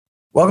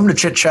Welcome to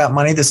Chit Chat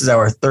Money. This is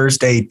our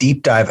Thursday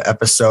deep dive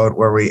episode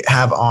where we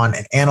have on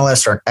an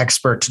analyst or an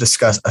expert to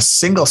discuss a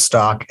single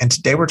stock. And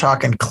today we're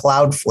talking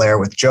Cloudflare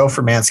with Joe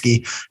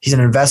Furmansky. He's an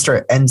investor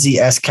at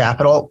NZS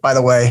Capital. By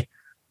the way,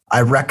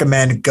 I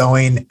recommend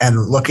going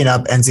and looking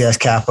up NZS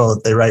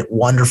Capital. They write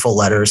wonderful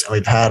letters. And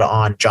we've had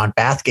on John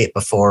Bathgate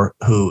before,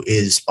 who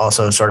is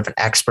also sort of an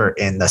expert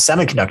in the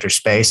semiconductor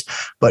space.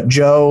 But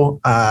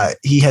Joe,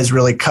 he has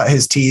really cut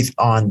his teeth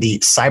on the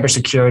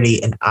cybersecurity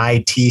and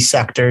IT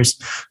sectors.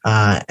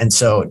 And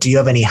so do you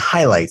have any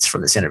highlights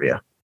from this interview?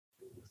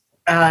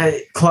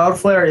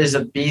 Cloudflare is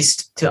a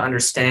beast to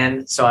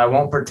understand. So I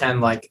won't pretend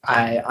like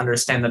I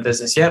understand the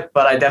business yet,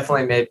 but I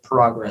definitely made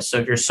progress. So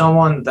if you're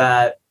someone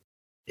that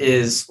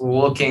is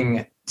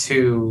looking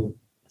to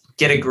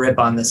get a grip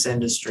on this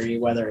industry,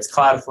 whether it's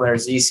Cloudflare,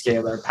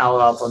 Zscaler, Palo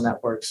Alto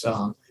Networks,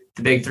 the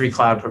big three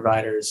cloud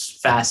providers,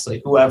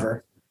 Fastly,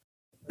 whoever,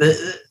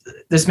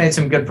 this made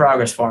some good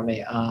progress for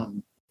me.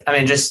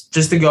 Just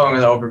to go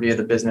into the overview of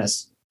the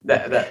business,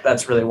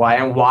 that's really why,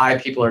 and why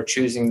people are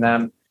choosing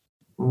them,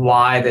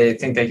 why they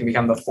think they can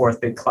become the fourth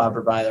big cloud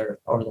provider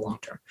over the long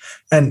term.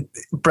 And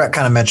Brett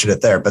kind of mentioned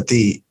it there, but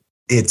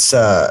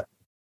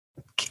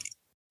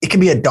it can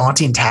be a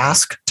daunting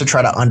task to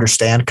try to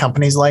understand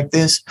companies like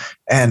this.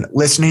 And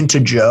listening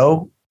to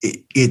Joe,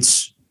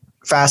 it's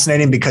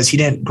fascinating because he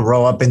didn't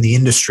grow up in the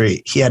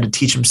industry. He had to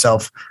teach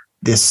himself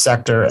this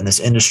sector and this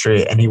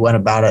industry, and he went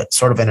about it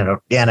sort of in an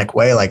organic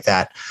way like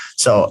that.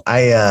 So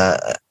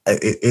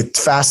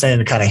it's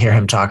fascinating to kind of hear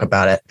him talk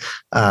about it.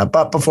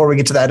 But before we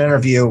get to that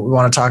interview, we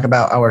want to talk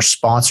about our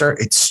sponsor.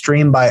 It's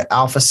Stream by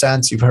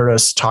AlphaSense. You've heard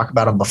us talk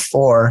about them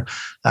before.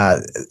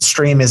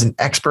 Stream is an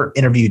expert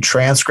interview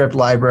transcript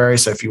library.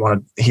 So if you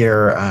want to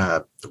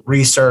hear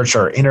research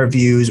or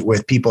interviews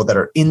with people that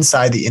are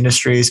inside the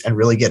industries and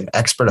really get an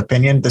expert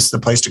opinion, this is the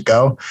place to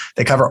go.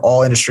 They cover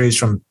all industries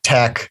from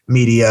tech,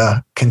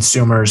 media,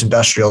 consumers,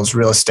 industrials,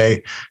 real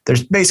estate.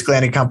 There's basically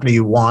any company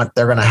you want,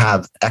 they're going to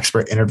have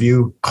expert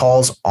interview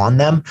calls on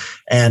them.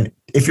 And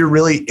if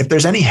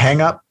there's any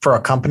hang up for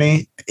a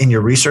company in your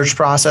research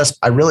process,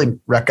 I really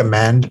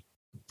recommend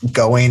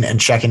going and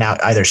checking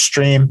out either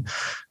Stream,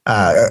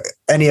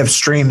 any of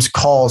Stream's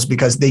calls,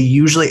 because they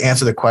usually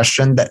answer the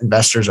question that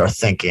investors are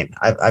thinking.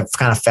 I've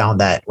kind of found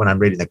that when I'm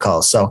reading the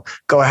calls. So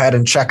go ahead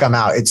and check them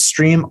out. It's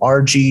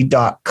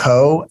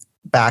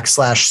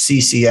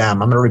streamrg.co/CCM. I'm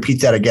going to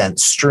repeat that again.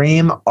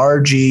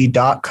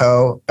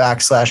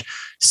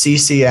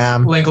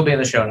 streamrg.co/CCM. Link will be in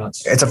the show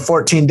notes. It's a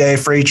 14-day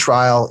free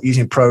trial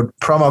using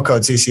promo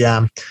code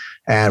CCM.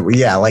 And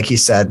like he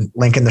said,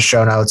 link in the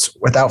show notes.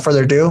 Without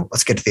further ado,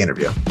 let's get to the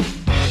interview.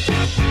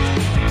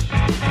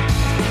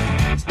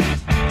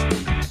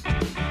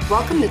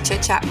 Welcome to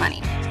Chit Chat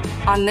Money.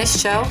 On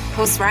this show,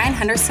 hosts Ryan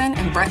Henderson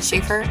and Brett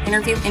Schaefer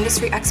interview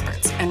industry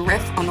experts and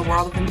riff on the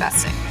world of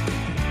investing.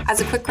 As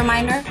a quick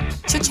reminder,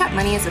 Chit Chat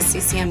Money is a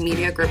CCM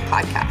Media Group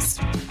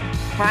podcast.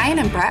 Ryan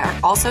and Brett are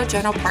also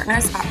general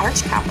partners at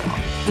Arch Capital,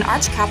 and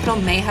Arch Capital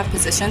may have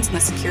positions in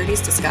the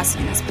securities discussed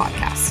in this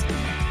podcast.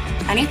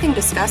 Anything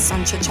discussed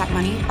on Chit Chat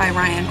Money by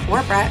Ryan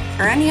or Brett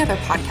or any other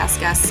podcast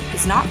guests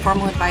is not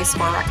formal advice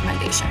or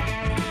recommendation.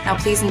 Now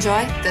please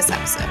enjoy this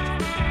episode.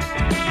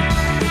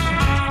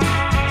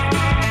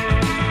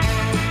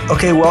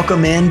 Okay,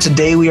 welcome in.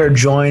 Today we are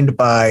joined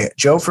by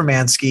Joe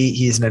Furmansky.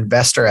 He's an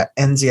investor at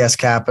NZS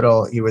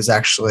Capital. He was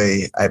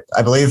actually, I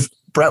believe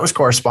Brett was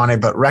corresponding,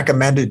 but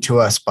recommended to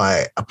us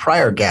by a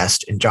prior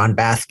guest in John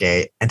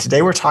Bathgate. And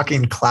today we're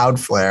talking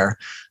Cloudflare.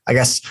 I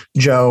guess,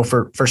 Joe,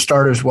 for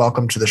starters,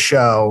 welcome to the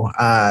show.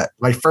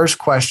 My first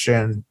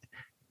question,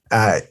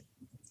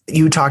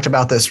 you talked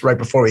about this right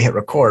before we hit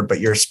record,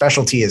 but your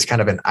specialty is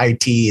kind of in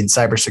IT and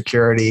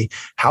cybersecurity.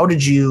 How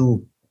did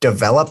you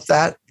develop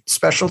that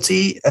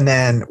specialty? And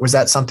then was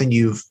that something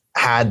you've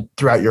had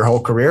throughout your whole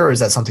career, or is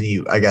that something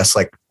you, I guess,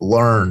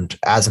 learned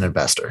as an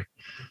investor?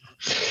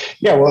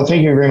 Yeah, well,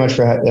 thank you very much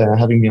for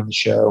having me on the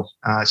show.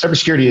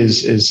 Cybersecurity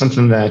is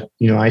something that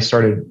I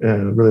started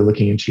really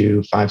looking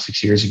into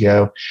 5-6 years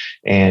ago,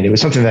 and it was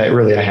something that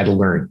really I had to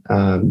learn.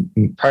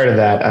 Prior to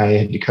that, I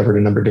had covered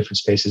a number of different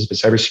spaces, but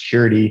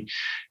cybersecurity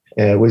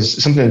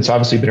was something that's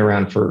obviously been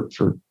around for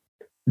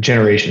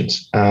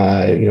generations.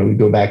 We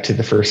go back to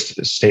the first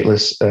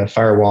stateless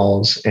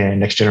firewalls and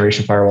next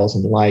generation firewalls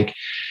and the like.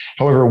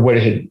 However, what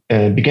had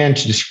began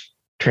to just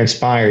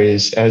transpire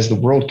is as the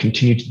world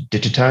continued to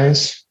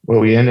digitize, what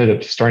we ended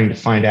up starting to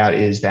find out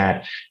is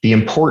that the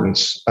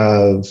importance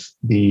of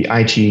the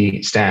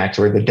IT stacks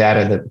or the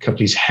data that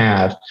companies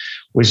have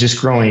was just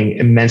growing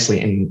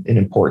immensely in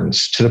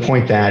importance, to the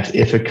point that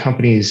if a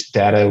company's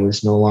data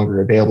was no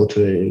longer available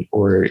to it,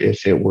 or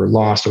if it were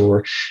lost,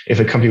 or if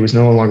a company was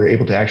no longer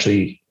able to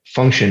actually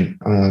function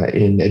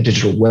in a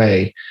digital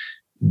way,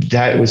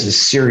 that was a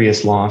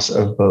serious loss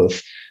of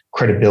both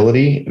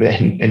credibility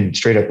and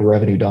straight up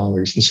revenue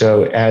dollars. And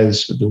so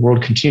as the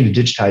world continued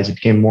to digitize, it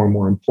became more and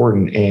more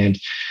important. And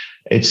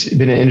it's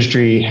been an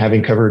industry,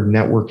 having covered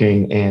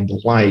networking and the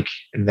like,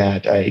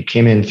 that I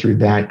came in through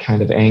that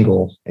kind of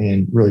angle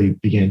and really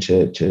began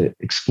to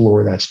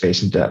explore that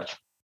space in depth.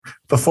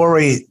 Before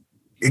we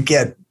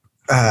get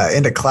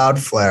into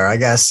Cloudflare, I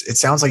guess it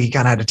sounds like you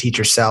kind of had to teach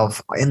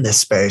yourself in this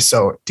space.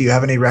 So do you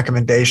have any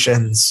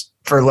recommendations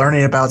for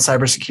learning about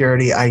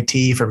cybersecurity,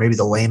 IT for maybe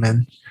the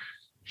layman?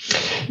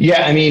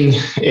 Yeah, I mean,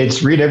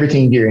 it's read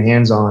everything you get your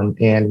hands on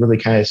and really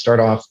kind of start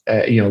off,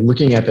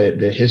 looking at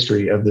the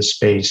history of the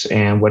space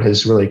and what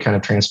has really kind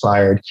of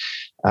transpired.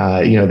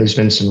 There's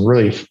been some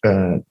really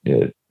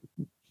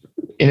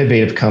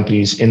innovative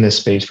companies in this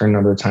space for a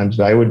number of times,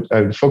 but I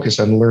would focus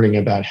on learning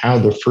about how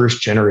the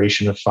first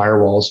generation of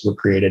firewalls were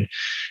created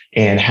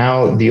and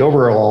how the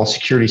overall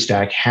security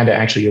stack had to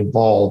actually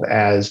evolve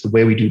as the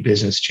way we do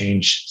business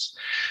changed.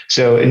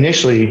 So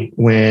initially,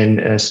 when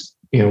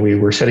we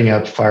were setting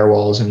up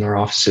firewalls in our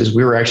offices,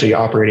 we were actually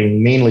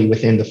operating mainly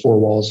within the four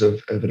walls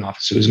of an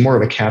office. It was more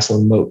of a castle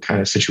and moat kind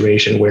of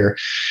situation where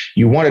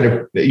you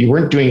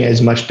weren't doing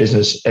as much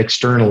business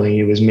externally.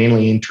 It was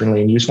mainly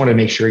internally, and you just wanted to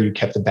make sure you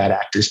kept the bad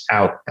actors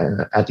out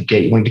at the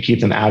gate. You wanted to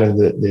keep them out of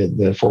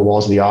the four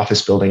walls of the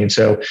office building. And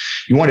so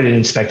you wanted to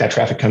inspect that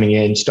traffic coming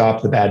in,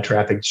 stop the bad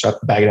traffic,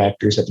 stop the bad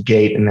actors at the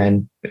gate, and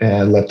then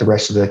let the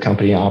rest of the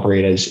company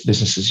operate as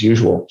business as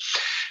usual.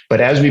 But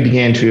as we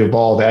began to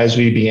evolve, as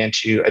we began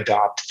to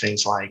adopt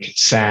things like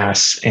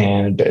SaaS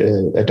and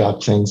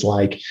adopt things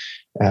like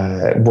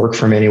work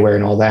from anywhere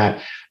and all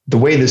that, the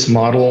way this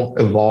model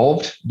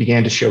evolved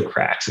began to show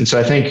cracks. And so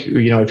I think,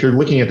 if you're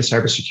looking at the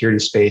cybersecurity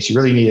space, you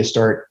really need to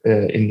start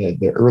in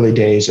the early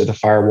days of the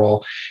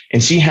firewall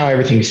and see how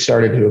everything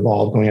started to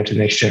evolve going up to the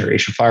next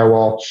generation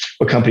firewall,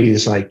 what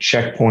companies like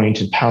Check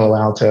Point and Palo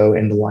Alto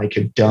and the like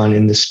have done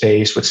in this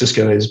space, what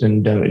Cisco has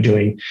been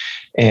doing,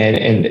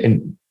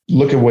 and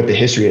look at what the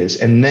history is.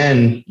 And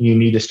then you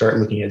need to start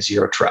looking at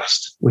zero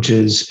trust, which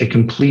is a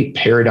complete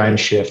paradigm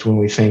shift when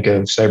we think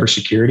of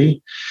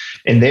cybersecurity.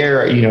 And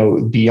there,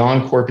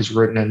 BeyondCorp has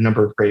written a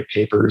number of great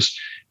papers.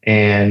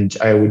 And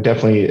I would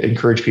definitely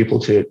encourage people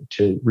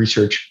to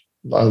research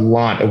a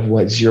lot of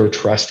what zero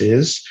trust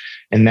is.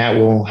 And that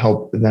will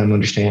help them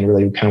understand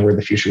really kind of where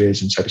the future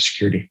is in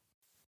cybersecurity.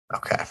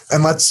 Okay.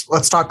 And let's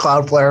talk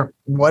Cloudflare.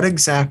 What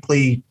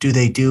exactly do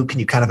they do? Can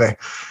you kind of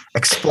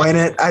explain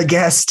it, I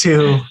guess,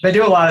 They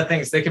do a lot of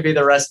things. They could be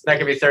the rest. That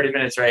could be 30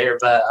 minutes right here,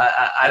 but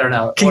I don't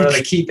know. What are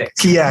the key things?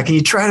 Yeah. Can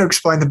you try to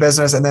explain the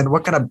business, and then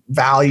what kind of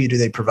value do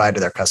they provide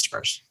to their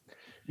customers?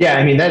 Yeah.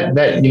 I mean,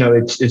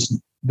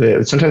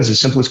 it's sometimes the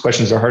simplest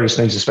questions are hardest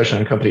things, especially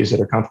on companies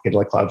that are complicated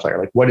like Cloudflare.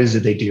 Like, what is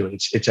it they do?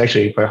 It's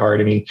actually quite hard.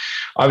 I mean,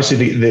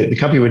 obviously the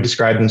company would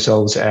describe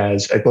themselves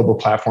as a global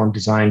platform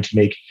designed to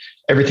make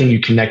everything you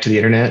connect to the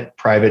internet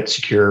private,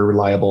 secure,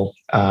 reliable,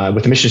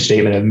 with a mission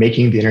statement of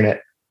making the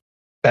internet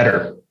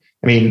better.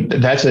 I mean,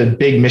 that's a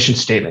big mission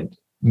statement.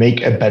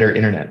 Make a better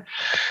internet.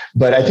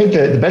 But I think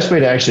that the best way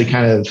to actually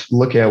kind of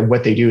look at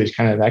what they do is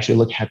kind of actually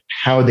look at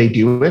how they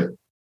do it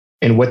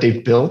and what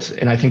they've built.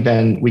 And I think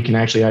then we can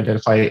actually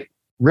identify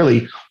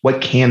really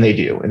what can they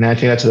do. And I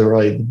think that's a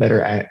really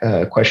better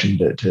question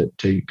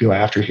to go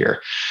after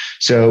here.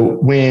 So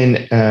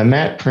when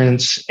Matt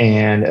Prince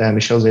and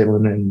Michelle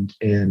Zatlyn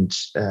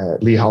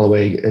and Lee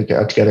Holloway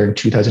got together in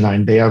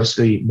 2009, they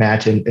obviously,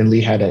 Matt and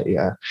Lee had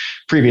a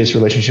previous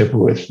relationship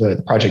with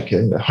the project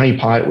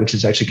Honeypot, which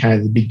is actually kind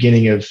of the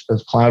beginning of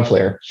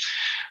Cloudflare.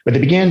 But they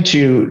began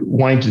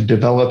wanting to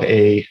develop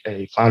a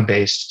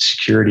cloud-based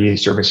security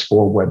service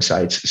for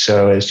websites,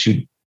 so as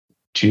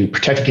to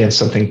protect against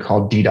something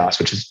called DDoS,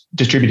 which is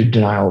distributed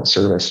denial of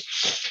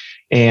service.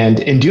 And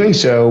in doing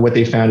so, what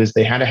they found is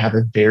they had to have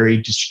a very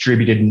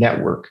distributed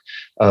network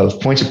of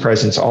points of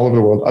presence all over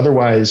the world.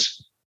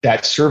 Otherwise,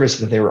 that service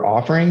that they were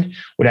offering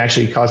would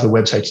actually cause the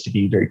websites to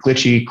be very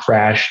glitchy,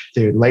 crash,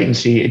 their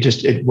latency.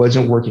 It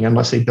wasn't working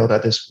unless they built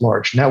out this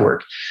large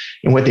network.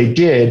 And what they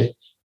did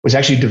was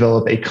actually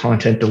develop a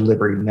content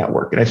delivery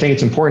network. And I think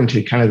it's important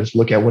to kind of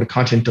look at what a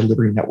content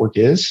delivery network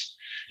is.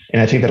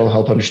 And I think that'll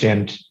help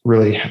understand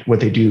really what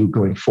they do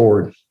going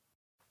forward.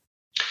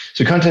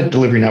 So content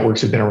delivery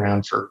networks have been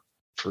around for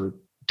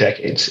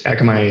decades.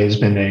 Akamai has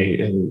been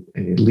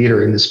a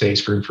leader in this space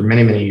for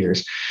many, many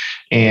years.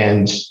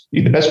 And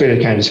the best way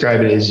to kind of describe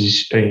it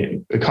is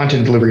a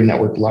content delivery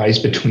network lies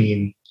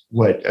between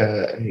what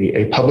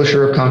a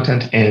publisher of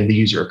content and the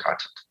user of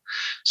content.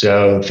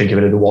 So think of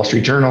it as the Wall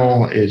Street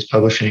Journal is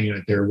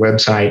publishing their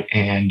website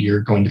and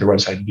you're going to their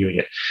website and viewing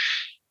it.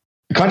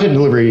 The content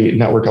delivery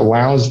network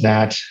allows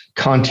that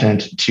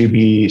content to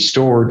be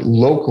stored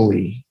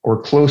locally or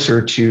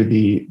closer to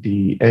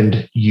the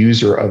end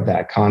user of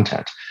that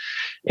content.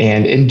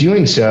 And in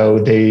doing so,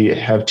 they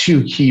have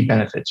two key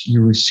benefits.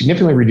 You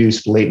significantly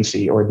reduce the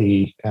latency or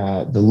the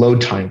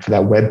load time for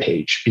that web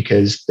page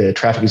because the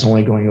traffic is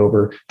only going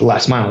over the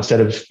last mile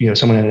instead of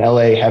someone in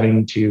LA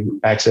having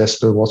to access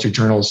the Wall Street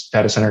Journal's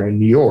data center in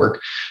New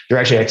York. They're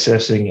actually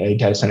accessing a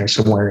data center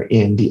somewhere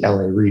in the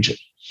LA region.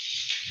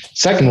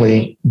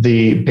 Secondly,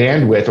 the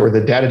bandwidth or the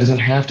data doesn't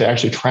have to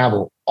actually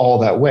travel all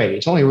that way.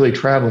 It's only really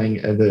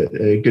traveling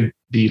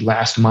the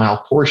last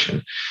mile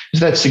portion.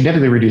 So that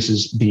significantly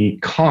reduces the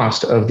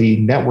cost of the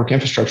network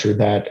infrastructure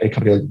that a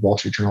company like Wall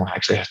Street Journal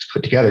actually has to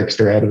put together because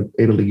they're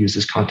able to use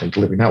this content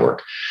delivery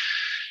network.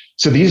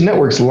 So these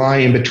networks lie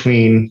in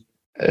between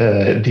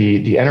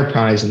the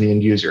enterprise and the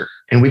end user.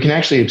 And we can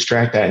actually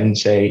abstract that and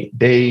say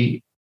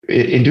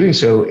in doing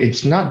so,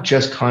 it's not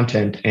just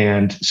content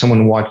and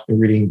someone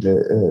reading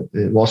the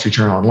Wall Street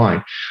Journal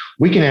online.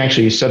 We can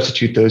actually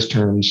substitute those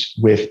terms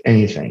with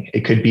anything.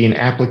 It could be an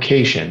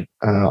application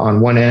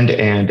on one end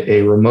and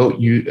a remote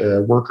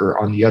worker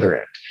on the other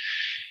end.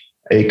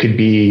 It could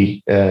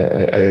be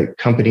a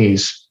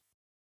company's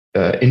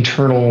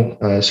internal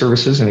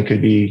services, and it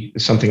could be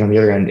something on the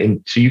other end.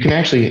 And so you can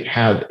actually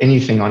have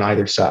anything on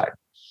either side.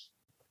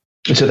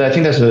 And so I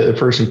think that's the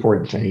first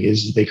important thing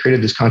is they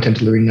created this content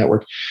delivery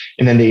network,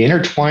 and then they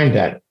intertwined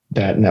that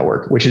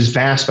network, which is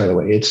vast, by the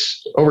way.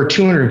 It's over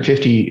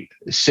 250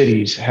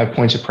 cities have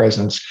points of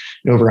presence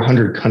in over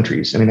 100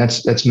 countries. I mean,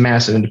 that's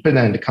massive. And to put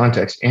that into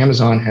context,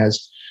 Amazon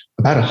has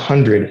about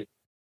 100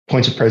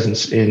 points of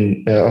presence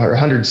in or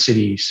 100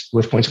 cities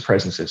with points of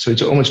presence. So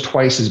it's almost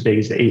twice as big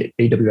as the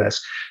AWS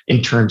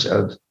in terms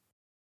of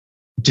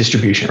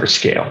distribution or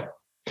scale.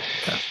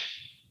 Okay.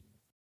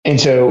 And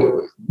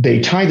so they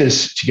tie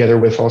this together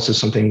with also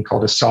something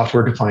called a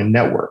software-defined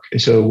network.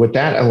 And so what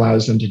that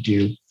allows them to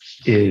do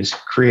is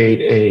create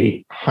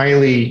a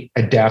highly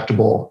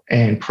adaptable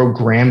and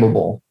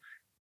programmable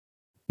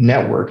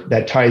network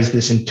that ties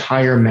this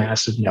entire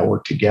massive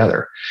network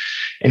together.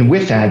 And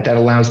with that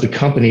allows the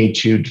company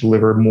to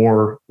deliver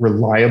more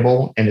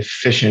reliable and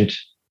efficient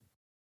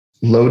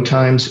load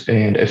times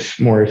and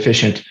more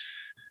efficient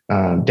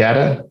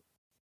data.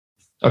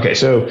 Okay,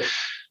 so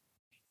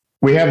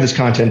we have this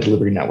content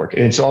delivery network,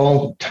 and it's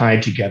all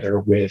tied together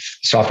with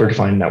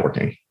software-defined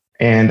networking.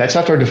 And that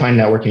software-defined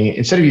networking,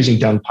 instead of using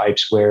dumb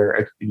pipes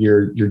where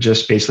you're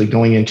just basically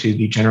going into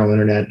the general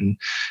internet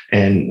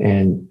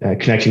and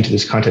connecting to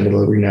this content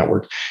delivery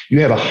network, you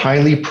have a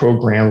highly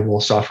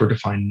programmable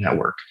software-defined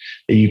network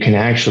that you can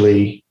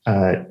actually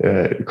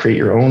create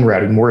your own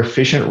routing, more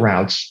efficient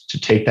routes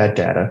to take that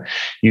data.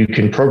 You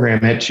can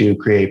program it to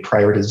create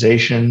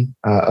prioritization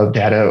of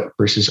data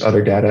versus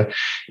other data,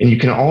 and you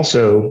can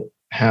also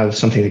have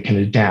something that can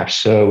adapt.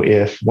 So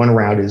if one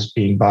route is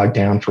being bogged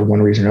down for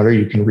one reason or another,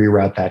 you can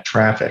reroute that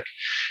traffic.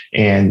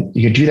 And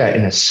you can do that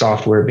in a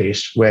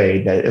software-based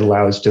way that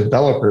allows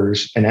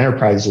developers and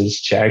enterprises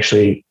to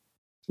actually,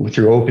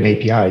 through open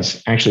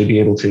APIs, actually be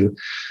able to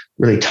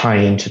really tie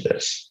into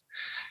this.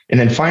 And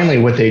then finally,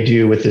 what they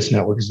do with this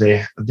network is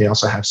they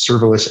also have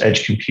serverless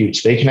edge compute.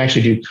 So they can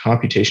actually do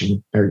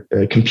computation or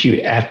compute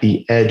at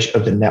the edge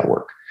of the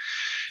network.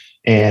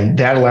 And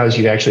that allows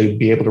you to actually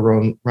be able to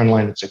run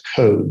lines of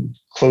code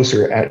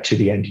closer to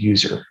the end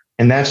user.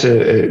 And that's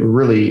a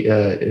really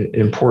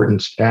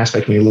important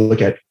aspect when you look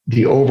at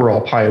the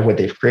overall pie of what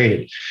they've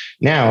created.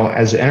 Now,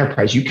 as an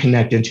enterprise, you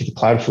connect into the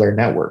Cloudflare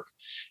network.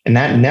 And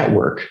that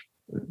network,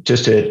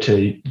 just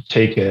to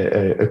take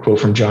a quote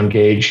from John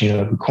Gage,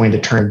 who coined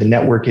the term, the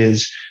network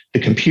is the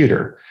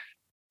computer.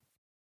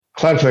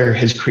 Cloudflare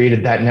has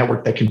created that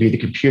network that can be the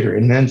computer.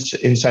 And then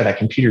inside that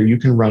computer, you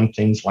can run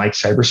things like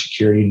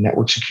cybersecurity,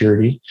 network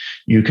security.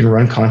 You can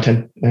run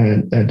content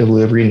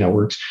delivery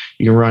networks.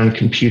 You can run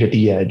compute at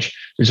the edge.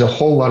 There's a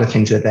whole lot of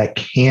things that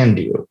can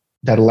do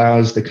that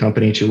allows the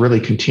company to really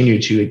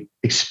continue to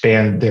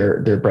expand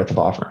their breadth of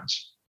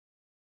offerings.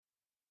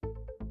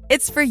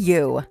 It's for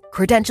you.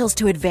 Credentials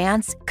to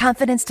advance,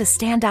 confidence to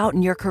stand out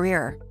in your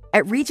career.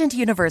 At Regent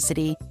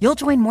University, you'll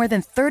join more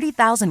than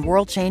 30,000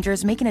 world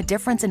changers making a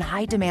difference in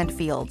high-demand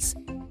fields.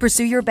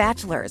 Pursue your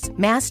bachelor's,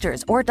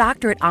 master's, or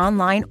doctorate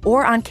online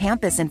or on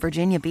campus in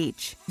Virginia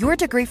Beach. Your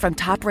degree from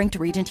top-ranked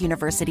Regent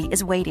University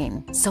is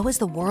waiting. So is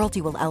the world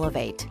you will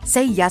elevate.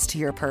 Say yes to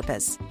your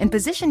purpose and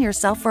position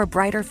yourself for a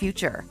brighter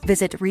future.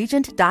 Visit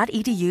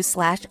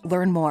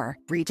regent.edu/learn more.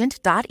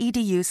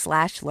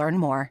 regent.edu/learn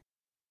more.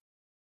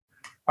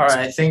 All right,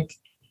 I think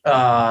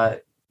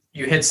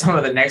you hit some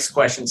of the next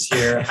questions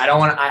here.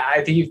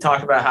 I think you've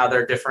talked about how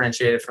they're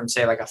differentiated from,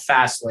 say, like a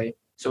Fastly,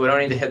 so we don't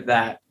need to hit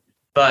that.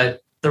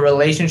 But the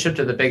relationship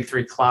to the big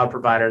three cloud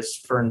providers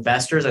for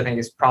investors, I think,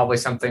 is probably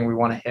something we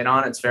want to hit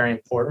on. It's very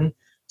important.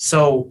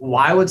 So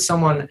why would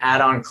someone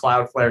add on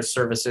Cloudflare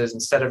services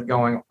instead of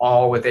going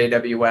all with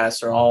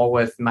AWS or all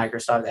with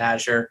Microsoft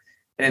Azure?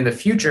 And in the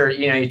future,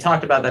 you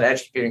talked about that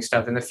edge computing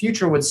stuff. In the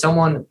future, would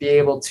someone be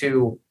able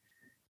to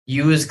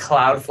use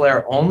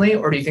Cloudflare only,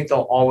 or do you think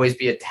they'll always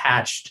be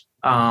attached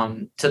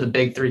to the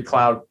big three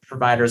cloud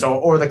providers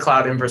or the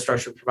cloud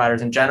infrastructure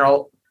providers in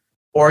general?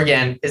 Or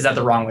again, is that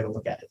the wrong way to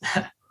look at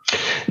it?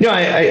 No,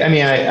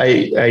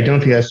 I don't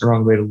think that's the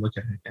wrong way to look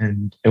at it.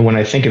 And when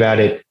I think about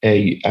it,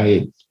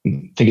 I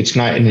think it's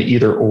not in the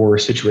either or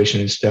situation.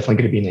 It's definitely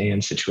going to be an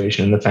and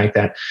situation. And the fact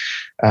that,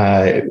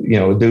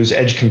 those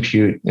edge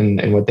compute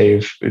and what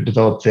they've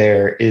developed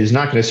there is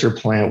not going to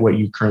supplant what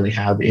you currently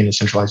have in a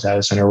centralized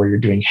data center where you're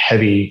doing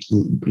heavy,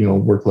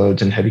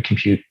 workloads and heavy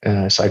compute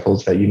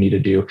cycles that you need to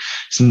do.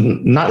 It's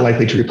not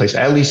likely to replace,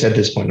 at least at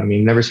this point. I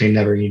mean, never say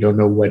never. You don't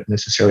know what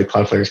necessarily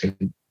Cloudflare is going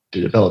to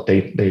develop.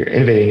 They're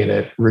innovating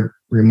at a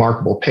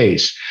remarkable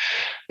pace.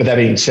 But that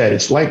being said,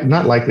 it's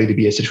not likely to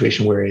be a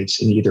situation where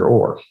it's an either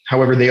or.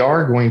 However, they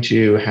are going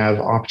to have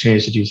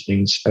opportunities to do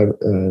things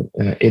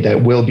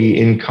that will be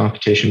in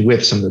competition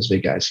with some of those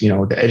big guys.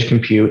 The edge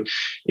compute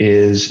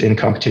is in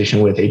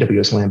competition with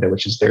AWS Lambda,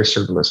 which is their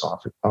serverless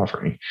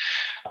offering.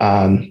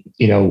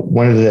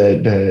 One of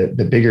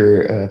the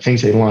bigger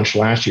things they launched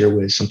last year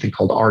was something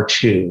called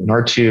R2. And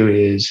R2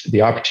 is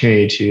the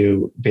opportunity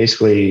to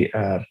basically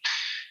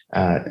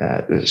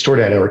store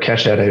data or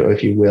cache data,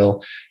 if you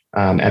will,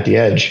 at the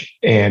edge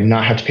and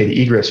not have to pay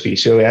the egress fee.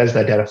 So as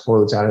that data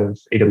flows out of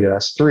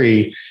AWS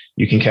 3,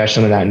 you can cache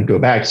some of that and go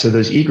back. So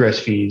those egress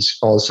fees,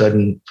 all of a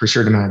sudden, for a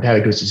certain amount of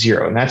data, goes to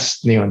zero. And that's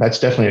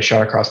definitely a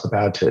shot across the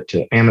bow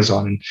to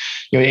Amazon.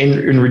 And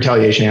in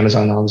retaliation,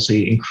 Amazon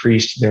obviously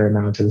increased their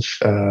amount of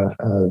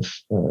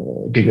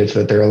gigabits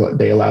that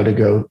they allow to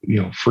go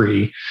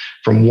free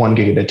from 1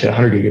 gigabit to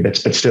 100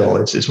 gigabits. But still,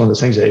 it's one of those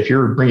things that if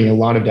you're bringing a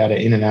lot of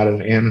data in and out of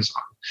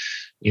Amazon,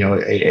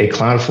 a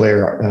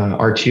Cloudflare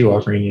R2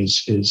 offering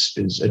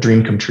is a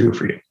dream come true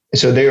for you.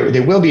 So they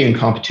will be in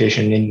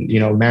competition.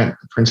 And, Matt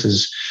Prince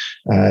has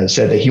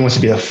said that he wants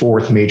to be the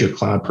fourth major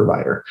cloud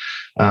provider.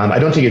 I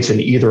don't think it's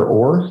an either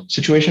or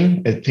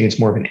situation. I think it's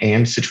more of an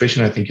and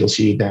situation. I think you'll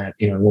see that,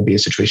 it will be a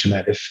situation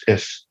that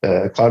if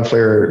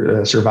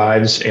Cloudflare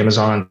survives,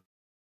 Amazon,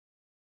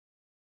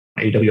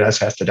 AWS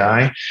has to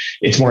die.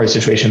 It's more a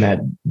situation that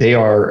they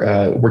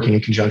are working in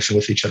conjunction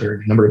with each other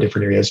in a number of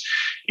different areas.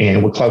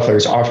 And what Cloudflare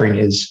is offering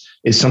is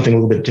something a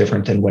little bit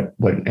different than what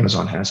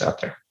Amazon has out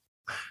there.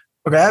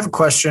 Okay, I have a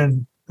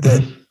question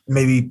that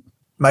maybe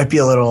might be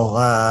a little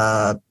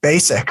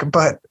basic,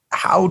 but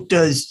how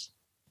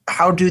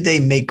do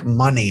they make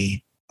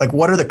money? Like,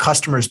 what are the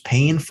customers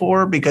paying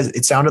for? Because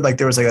it sounded like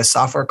there was like a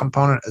software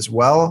component as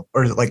well,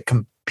 or like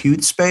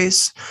compute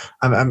space.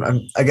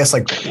 I guess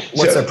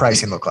what's their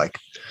pricing look like?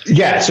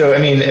 Yeah. So,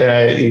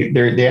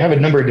 they have a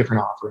number of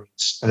different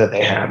offerings that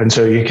they have. And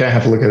so you kind of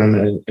have to look at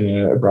them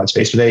in a broad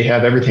space, but they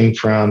have everything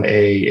from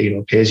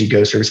a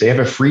pay-as-you-go service. They have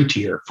a free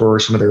tier for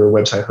some of their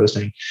website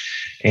hosting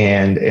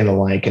and the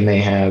like, and they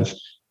have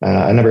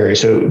a number of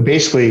areas. So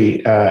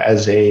basically,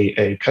 as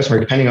a customer,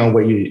 depending on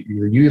what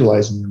you're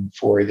utilizing them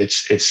for,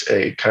 it's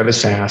a kind of a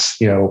SaaS,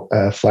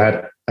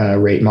 flat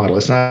rate model.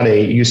 It's not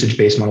a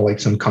usage-based model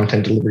like some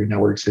content delivery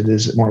networks. It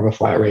is more of a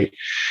flat rate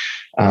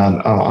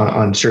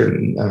on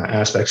certain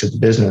aspects of the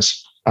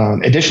business.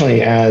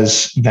 Additionally,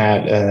 as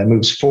that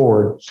moves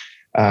forward,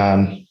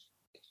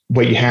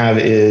 what you have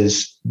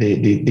is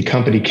the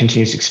company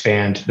continues to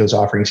expand those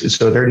offerings. And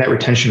so their net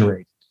retention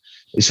rate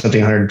is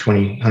something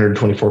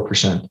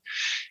 124%.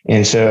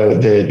 And so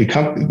the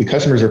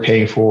customers are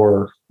paying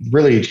for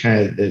really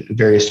kind of the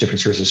various different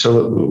services. So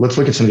let's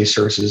look at some of these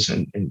services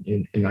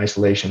in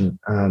isolation.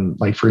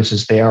 Like, for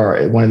instance, they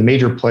are one of the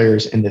major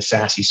players in the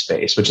SASE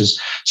space, which is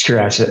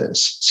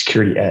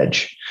security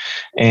edge.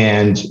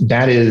 And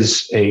that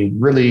is a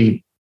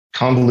really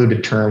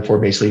convoluted term for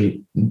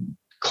basically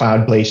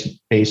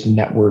cloud-based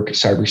network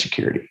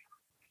cybersecurity.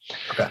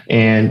 Okay.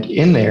 And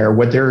in there,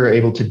 what they're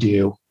able to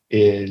do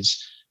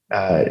is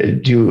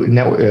do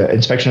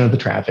inspection of the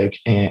traffic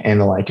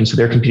and the like. And so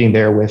they're competing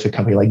there with a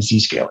company like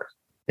Zscaler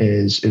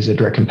is a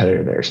direct competitor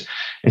of theirs.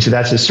 And so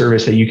that's a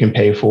service that you can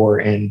pay for.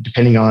 And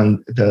depending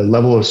on the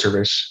level of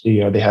service,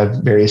 they have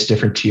various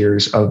different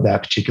tiers of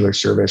that particular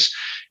service,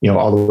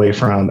 all the way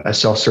from a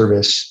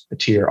self-service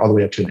tier all the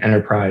way up to an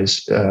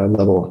enterprise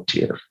level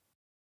tier.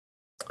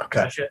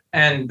 Okay. Gotcha.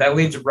 And that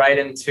leads right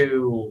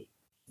into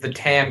the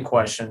TAM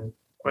question.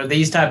 For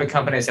these type of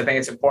companies, I think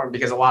it's important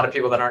because a lot of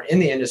people that aren't in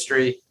the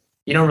industry,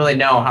 you don't really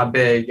know how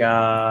big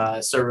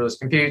serverless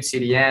compute,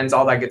 CDNs,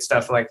 all that good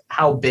stuff. Like,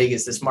 how big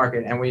is this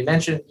market? And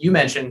you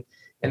mentioned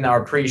in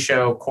our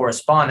pre-show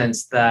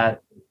correspondence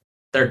that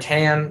their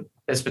TAM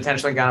has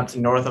potentially gone up to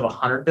north of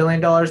 $100 billion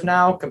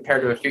now,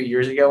 compared to a few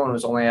years ago when it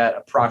was only at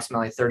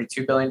approximately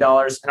 $32 billion.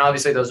 And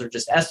obviously those are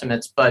just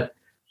estimates, but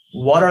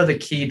what are the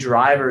key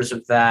drivers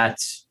of that?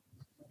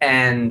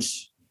 And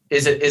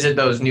is it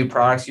those new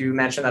products you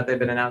mentioned that they've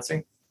been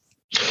announcing?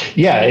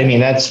 Yeah,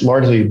 that's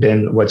largely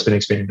been what's been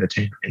expanding the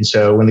TAM. And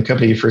so when the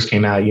company first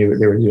came out, they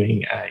were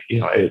doing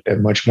a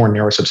much more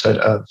narrow subset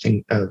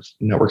of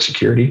network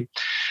security,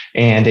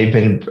 and they've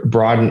been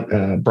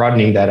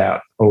broadening that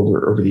out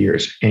over the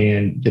years.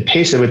 And the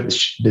pace at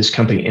which this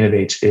company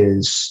innovates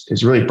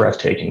is really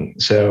breathtaking.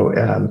 So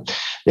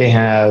they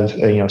have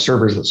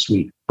servers of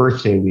suite,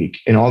 birthday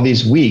week, and all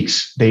these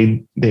weeks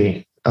they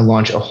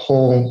launch a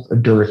whole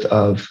dearth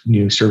of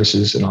new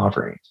services and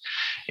offerings.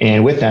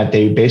 And with that,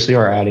 they basically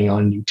are adding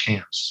on new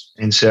TAMs.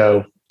 And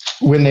so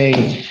when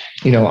they,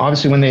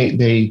 obviously when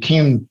they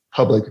came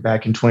public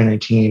back in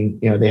 2019,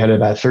 they had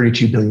about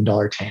 $32 billion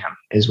TAM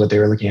is what they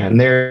were looking at. And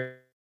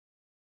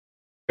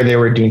they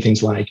were doing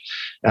things like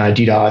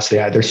DDoS, they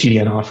had their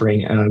CDN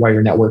offering and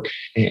wider network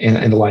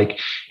and the like.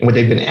 And what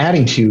they've been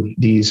adding to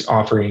these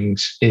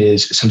offerings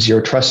is some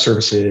zero trust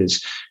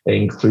services. That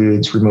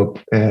includes remote,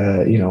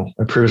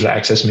 privileged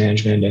access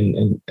management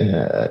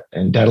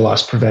and data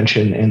loss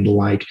prevention and the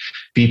like,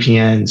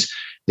 VPNs.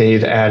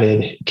 They've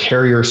added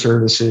carrier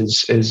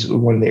services as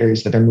one of the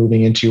areas that they're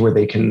moving into, where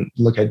they can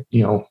look at,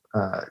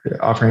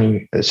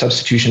 offering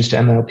substitutions to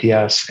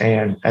MLPS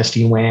and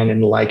SD-WAN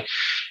and the like.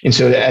 And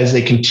so as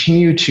they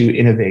continue to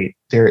innovate,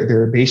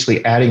 they're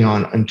basically adding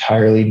on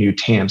entirely new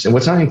TAMs. And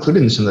what's not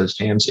included in some of those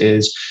TAMs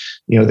is,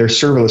 their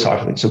serverless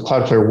offerings. So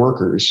Cloudflare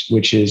Workers,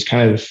 which is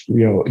kind of,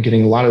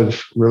 getting a lot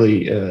of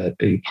really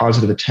a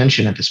positive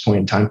attention at this point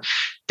in time.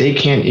 They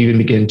can't even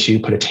begin to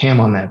put a TAM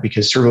on that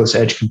because serverless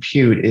edge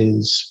compute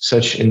is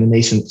such in the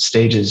nascent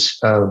stages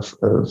of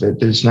it.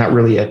 There's not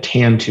really a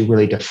TAM to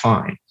really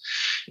define.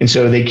 And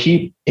so they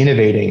keep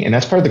innovating. And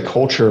that's part of the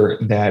culture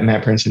that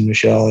Matt Prince and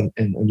Michelle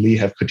and Lee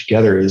have put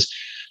together, is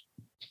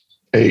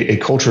a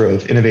culture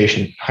of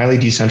innovation, highly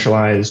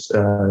decentralized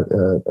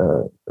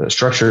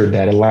structure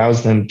that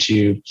allows them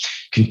to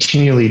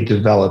continually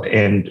develop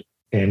and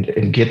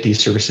get these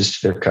services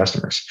to their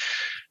customers.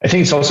 I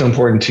think it's also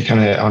important to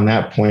kind of, on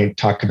that point,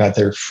 talk about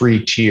their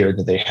free tier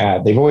that they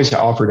have. They've always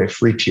offered a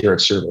free tier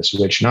of service,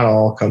 which not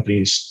all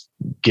companies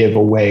give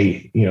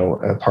away,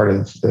 a part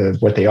of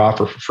what they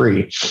offer for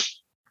free.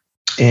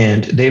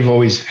 And they've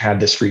always had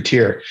this free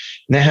tier.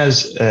 And that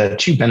has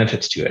two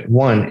benefits to it.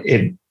 One,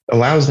 it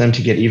allows them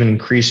to get even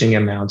increasing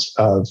amounts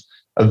of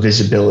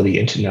visibility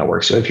into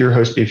network. So if you're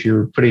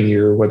putting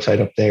your website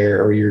up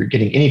there, or you're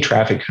getting any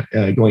traffic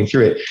going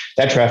through it,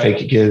 that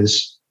traffic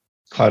gives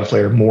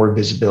Cloudflare more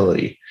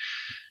visibility.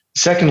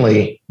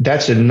 Secondly,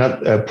 that's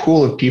a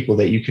pool of people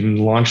that you can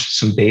launch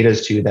some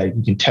betas to, that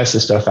you can test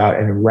this stuff out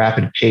at a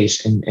rapid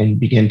pace and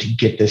begin to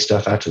get this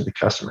stuff out to the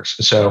customers.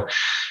 So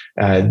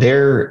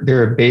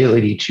their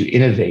ability to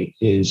innovate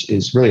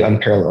is really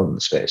unparalleled in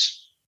the space.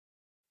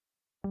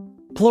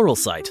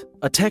 Pluralsight,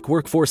 a tech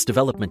workforce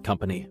development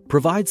company,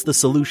 provides the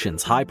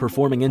solutions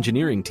high-performing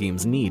engineering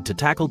teams need to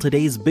tackle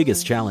today's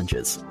biggest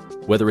challenges.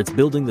 Whether it's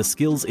building the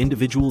skills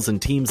individuals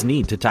and teams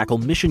need to tackle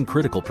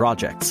mission-critical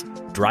projects,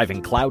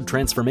 driving cloud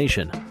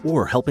transformation,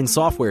 or helping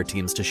software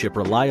teams to ship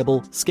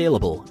reliable,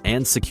 scalable,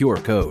 and secure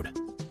code.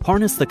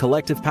 Harness the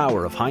collective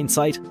power of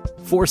hindsight,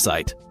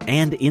 foresight,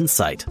 and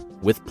insight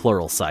with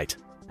Pluralsight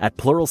at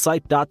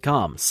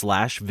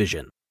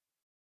pluralsight.com/vision.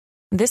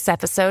 This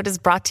episode is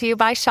brought to you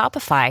by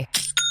Shopify.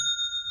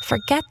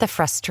 Forget the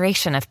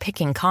frustration of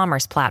picking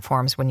commerce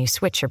platforms when you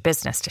switch your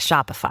business to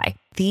Shopify,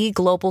 the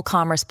global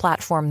commerce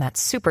platform that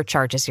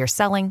supercharges your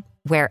selling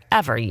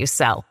wherever you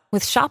sell.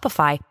 With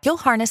Shopify, you'll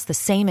harness the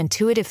same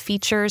intuitive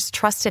features,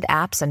 trusted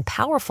apps, and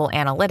powerful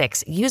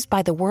analytics used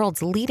by the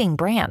world's leading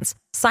brands.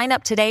 Sign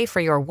up today for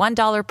your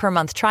 $1 per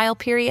month trial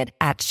period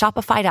at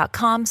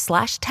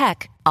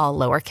shopify.com/tech, all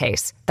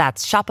lowercase.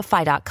 That's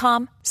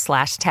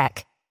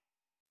shopify.com/tech.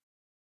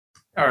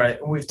 All right.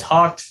 We've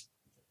talked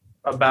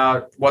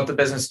about what the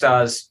business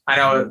does. I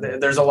know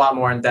there's a lot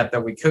more in depth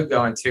that we could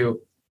go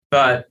into,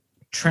 but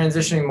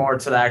transitioning more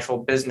to the actual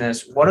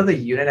business, what do the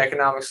unit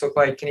economics look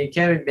like? Can you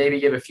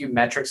maybe give a few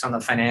metrics on the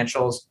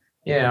financials,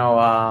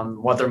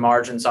 what their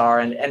margins are?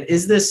 And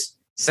is this,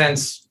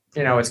 since,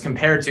 it's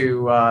compared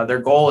to their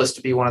goal is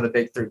to be one of the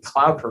big three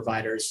cloud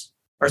providers,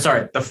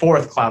 the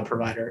fourth cloud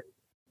provider,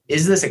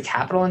 is this a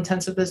capital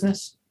intensive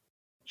business?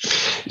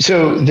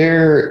 So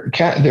their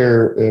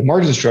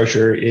margin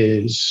structure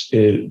is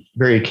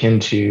very akin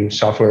to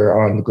software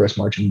on the gross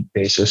margin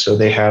basis. So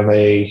they have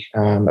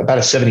about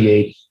a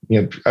 78,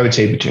 I would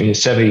say between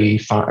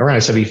around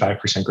a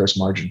 75% gross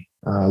margin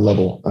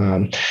level.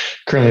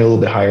 Currently a little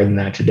bit higher than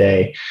that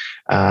today,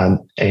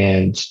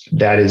 and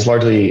that is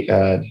largely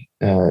a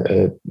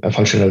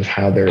function of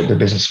how their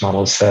business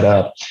model is set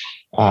up.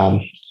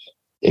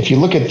 If you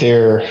look at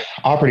their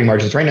operating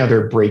margins right now,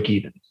 they're break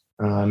even.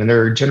 And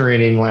they're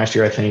generating last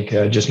year, I think,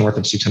 just north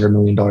of $600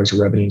 million of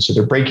revenue. So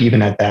they're break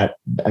even at that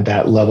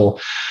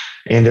level.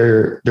 And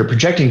they're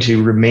projecting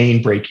to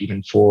remain break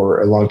even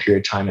for a long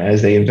period of time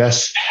as they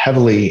invest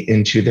heavily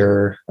into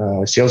their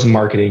sales and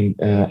marketing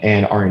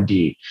and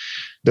R&D.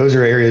 Those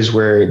are areas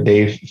where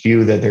they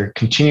view that they're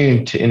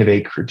continuing to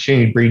innovate,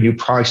 continuing to bring new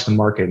products to the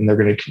market, and they're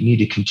going to need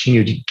to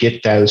continue to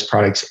get those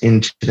products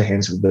into the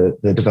hands of the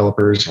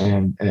developers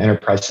and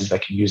enterprises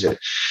that can use it.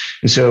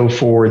 And so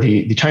for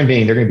the time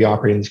being, they're going to be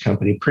operating this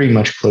company pretty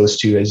much close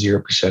to a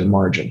 0%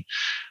 margin.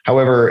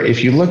 However,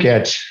 if you look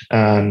at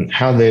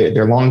how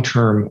their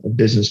long-term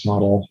business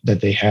model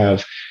that they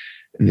have,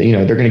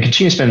 they're going to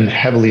continue to spend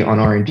heavily on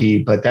R&D,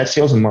 but that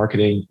sales and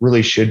marketing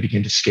really should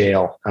begin to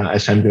scale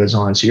as time goes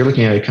on. So you're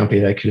looking at a company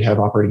that could have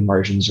operating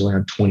margins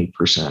around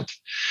 20%.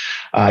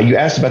 You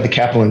asked about the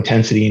capital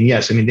intensity, and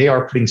yes, they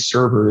are putting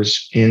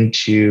servers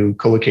into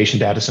co-location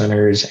data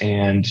centers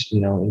and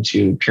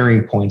into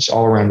peering points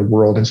all around the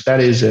world, and so that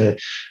is a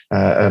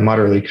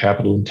moderately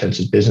capital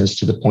intensive business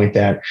to the point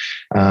that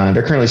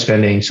they're currently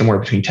spending somewhere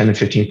between 10 and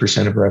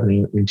 15% of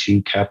revenue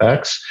into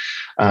CapEx.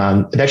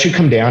 That should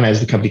come down as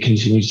the company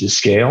continues to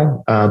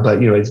scale, but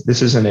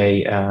this isn't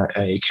a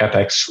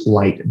CapEx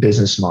light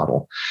business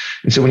model.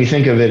 And so when you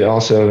think of it,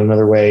 also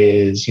another way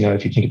is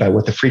if you think about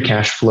what the free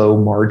cash flow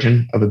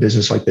margin of a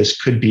business like this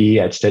could be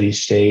at steady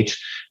state,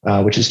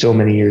 which is still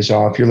many years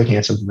off, you're looking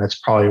at something that's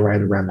probably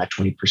right around that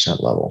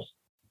 20% level.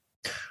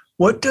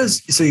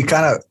 So you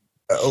kind of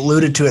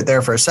alluded to it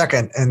there for a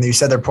second, and you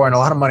said they're pouring a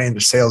lot of money into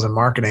sales and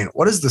marketing.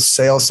 What does the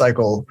sales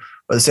cycle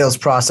or the sales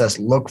process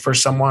look for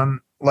someone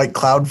like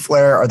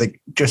Cloudflare?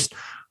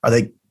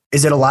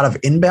 Is it a lot of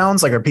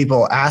inbounds? Like, are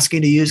people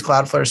asking to use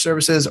Cloudflare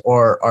services,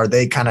 or are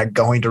they kind of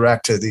going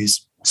direct to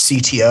these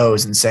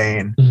CTOs and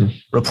saying,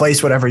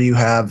 replace whatever you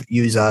have,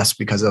 use us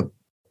because of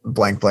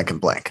blank, blank,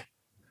 and blank?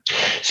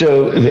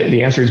 So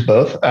the answer is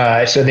both.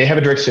 So they have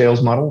a direct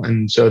sales model,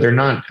 and so they're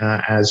not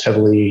as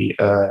heavily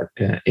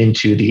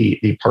into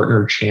the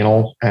partner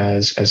channel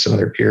as some of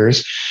their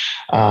peers.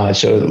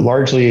 So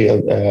largely,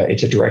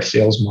 it's a direct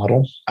sales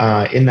model.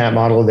 In that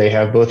model, they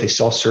have both a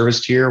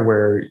self-service tier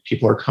where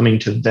people are coming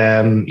to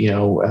them.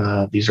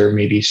 These are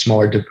maybe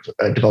smaller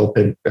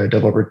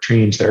developer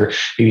teams that are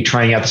maybe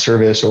trying out the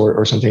service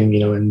or something.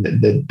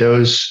 And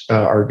those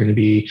are going to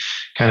be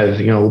kind of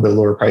a little bit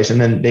lower price, and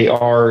then they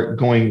are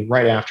going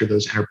right after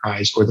those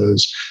enterprise or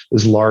those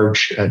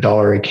large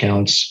dollar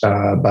accounts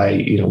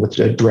with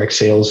the direct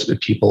sales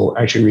people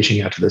actually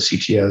reaching out to the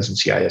CTOs and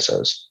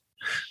CISOs.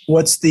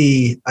 What's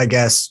the, I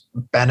guess,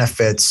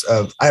 benefits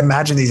of, I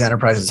imagine these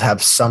enterprises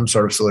have some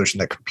sort of solution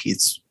that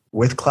competes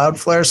with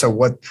Cloudflare. So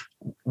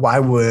why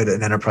would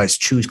an enterprise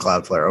choose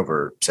Cloudflare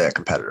over, say, a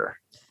competitor?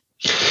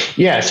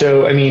 Yeah.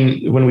 So,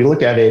 when we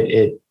look at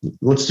it,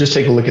 let's just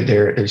take a look at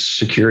their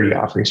security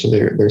offerings. So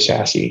they're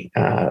SASE.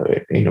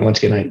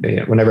 Once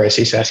again, whenever I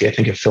say SASE, I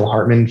think of Phil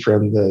Hartman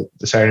from the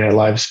Saturday Night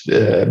Live's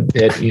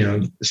bit,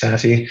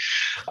 SASE.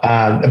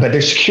 But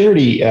their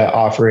security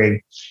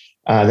offering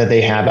that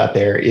they have out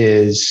there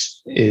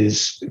is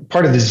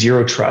part of the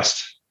zero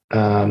trust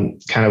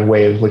kind of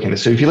way of looking at it.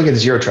 So if you look at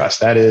zero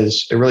trust,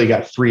 it really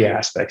got three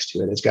aspects to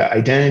it. It's got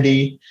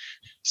identity,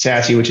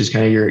 SASE, which is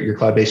kind of your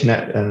cloud-based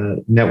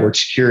network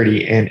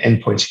security, and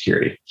endpoint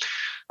security.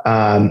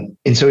 And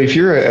so if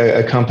you're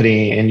a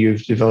company and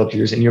you've developed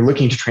yours and you're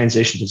looking to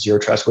transition to zero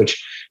trust,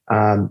 which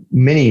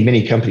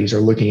many companies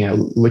are looking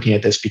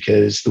at this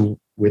because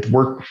with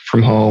work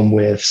from home,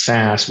 with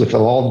SaaS, with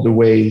all the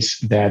ways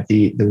that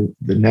the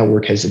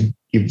network has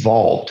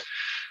evolved,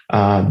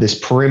 this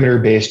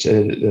perimeter-based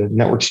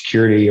network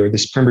security or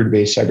this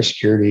perimeter-based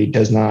cybersecurity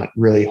does not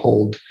really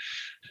hold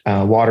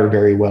water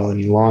very well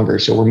any longer.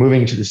 So we're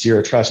moving to the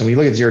zero trust. And when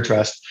you look at zero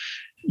trust,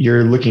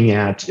 you're looking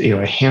at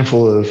a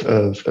handful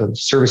of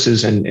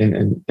services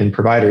and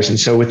providers. And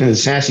so within the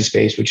SASE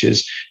space, which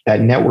is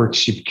that network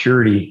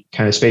security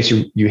kind of space,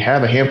 you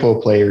have a handful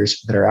of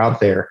players that are out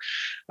there.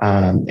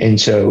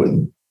 And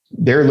so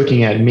they're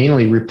looking at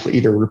mainly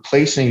either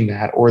replacing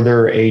that, or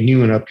they're a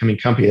new and upcoming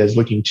company that's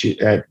looking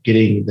at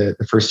getting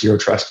the first zero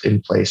trust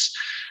in place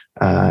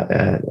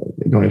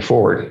going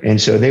forward. And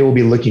so they will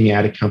be looking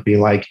at a company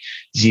like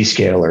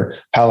Zscaler.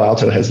 Palo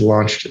Alto has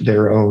launched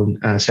their own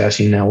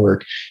SASE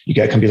network. You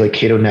got companies like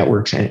Cato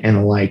Networks and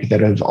the like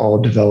that have all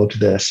developed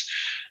this.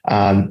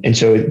 And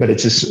so, but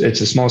it's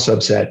a small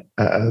subset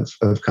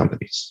of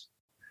companies.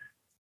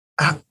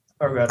 I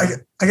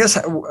guess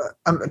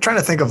I'm trying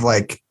to think of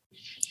like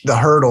the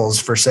hurdles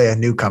for, say, a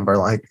newcomer.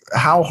 Like,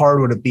 how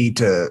hard would it be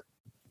to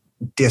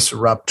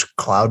disrupt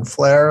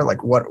Cloudflare?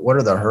 Like, what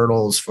are the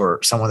hurdles for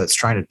someone that's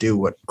trying to do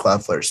what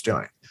Cloudflare is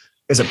doing?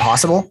 Is it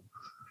possible?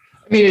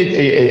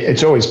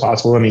 It's always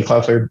possible.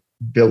 Cloudflare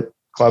built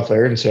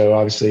Cloudflare, and so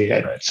obviously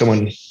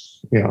someone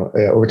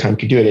over time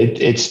could do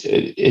it.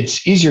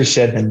 It's easier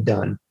said than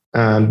done.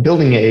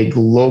 Building a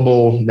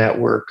global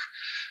network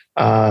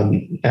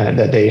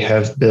that they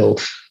have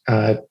built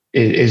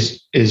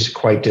is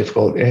quite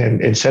difficult,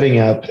 and setting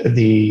up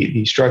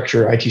the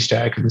structure, IT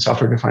stack, and the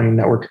software defining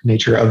network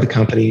nature of the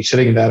company,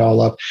 setting that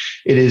all up,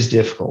 it is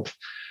difficult,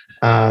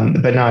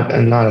 but not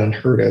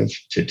unheard of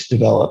to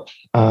develop.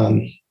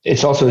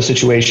 It's also a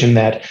situation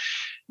that,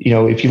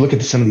 if you look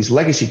at some of these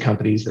legacy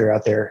companies that are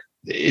out there,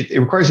 it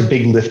requires a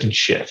big lift and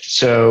shift.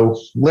 So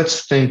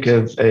let's think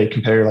of a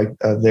competitor like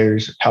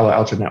there's Palo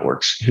Alto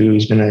Networks,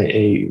 who's been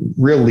a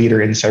real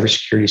leader in the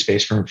cybersecurity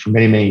space for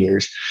many, many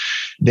years.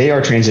 They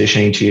are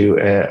transitioning to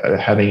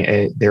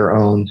having their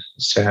own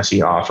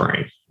SASE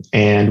offering.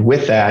 And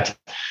with that,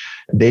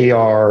 they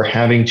are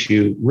having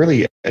to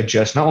really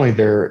adjust not only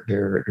their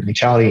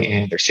mentality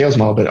and their sales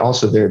model, but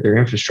also their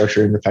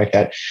infrastructure, and the fact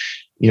that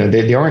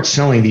they aren't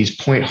selling these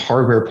point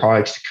hardware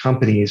products to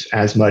companies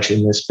as much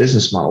in this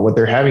business model. What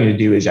they're having to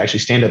do is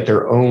actually stand up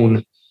their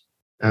own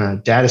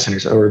data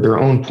centers or their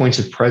own points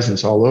of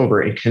presence all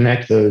over and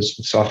connect those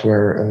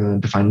software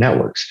defined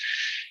networks.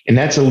 And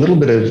that's a little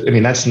bit of,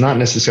 that's not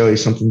necessarily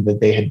something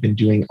that they had been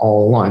doing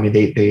all along.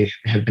 They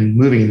have been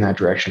moving in that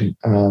direction.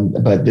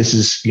 But this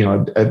is,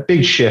 a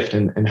big shift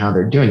in how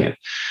they're doing it.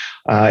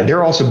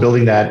 They're also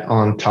building that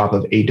on top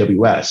of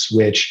AWS,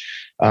 which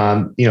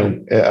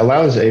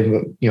allows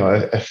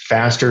a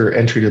faster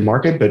entry to the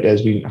market. But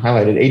as we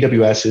highlighted,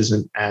 AWS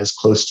isn't as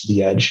close to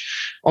the edge.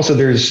 Also,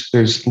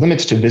 there's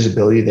limits to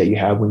visibility that you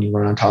have when you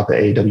run on top of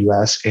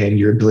AWS and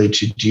your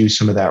ability to do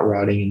some of that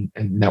routing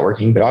and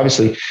networking. But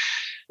obviously,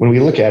 when we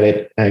look at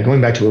it,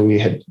 going back to what we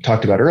had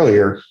talked about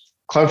earlier,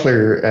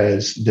 Cloudflare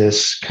as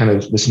this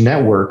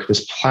network,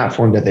 this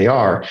platform that they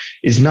are,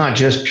 is not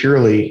just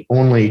purely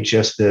only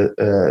just the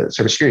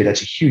cybersecurity.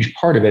 That's a huge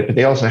part of it, but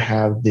they also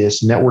have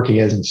this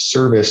networking as a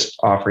service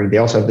offering. They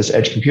also have this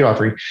edge compute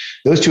offering.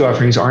 Those two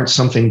offerings aren't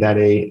something that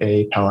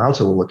a Palo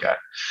Alto will look at.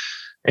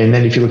 And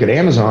then if you look at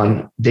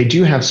Amazon, they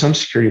do have some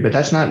security, but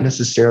that's not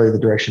necessarily the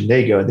direction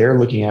they go. They're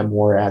looking at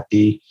more at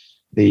the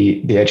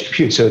edge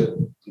compute.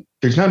 So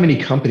there's not many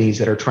companies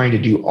that are trying to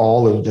do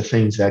all of the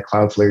things that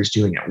Cloudflare is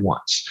doing at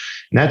once.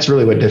 And that's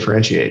really what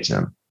differentiates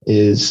them.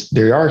 Is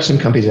there are some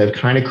companies that have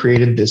kind of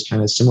created this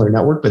kind of similar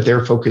network, but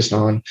they're focused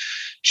on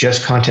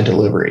just content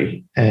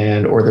delivery,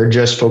 or they're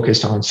just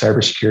focused on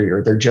cybersecurity,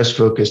 or they're just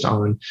focused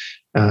on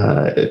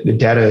the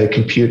data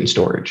compute and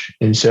storage.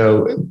 And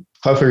so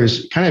Cloudflare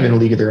is kind of in a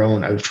league of their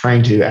own of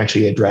trying to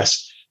actually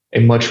address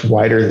a much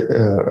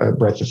wider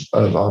breadth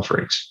of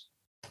offerings.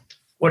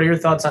 What are your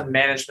thoughts on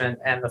management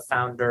and the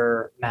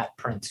founder, Matt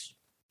Prince?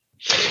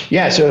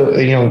 Yeah, so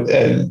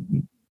the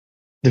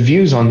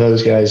views on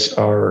those guys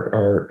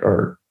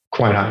are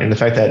quite high, and the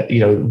fact that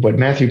what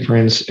Matthew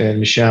Prince and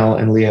Michelle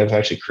and Lee have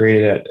actually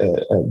created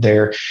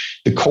there,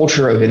 the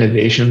culture of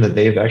innovation that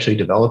they've actually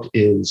developed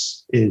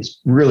is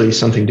really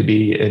something to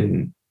be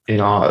in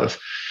awe of.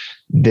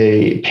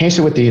 They pace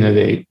it with the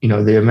innovate.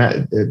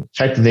 The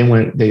fact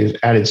that they've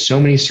added so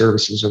many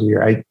services over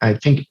here. I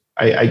think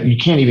you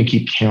can't even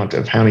keep count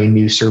of how many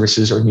new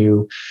services or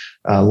new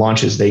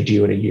launches they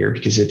do in a year,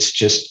 because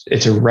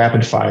it's a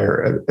rapid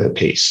fire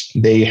pace.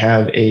 They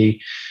have a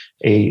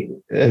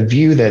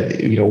view that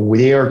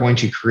they are going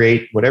to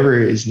create whatever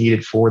is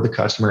needed for the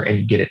customer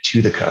and get it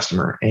to the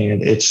customer,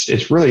 and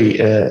it's really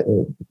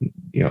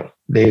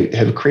they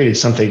have created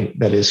something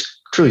that is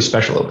truly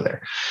special over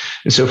there.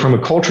 And so from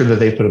a culture that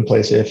they've put in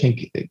place, I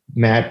think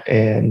Matt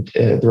and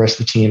the rest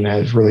of the team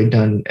have really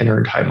done and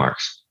earned high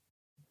marks.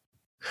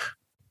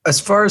 As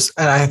far as,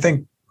 and I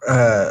think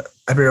I'd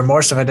be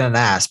remorse if I didn't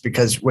ask,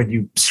 because when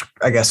you,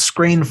 I guess,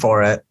 screen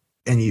for it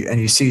and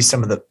you see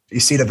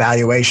the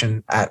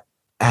valuation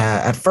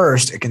at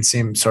first, it can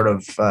seem sort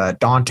of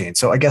daunting.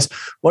 So I guess,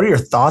 what are your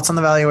thoughts on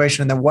the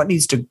valuation, and then what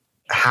needs to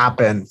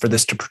happen for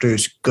this to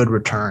produce good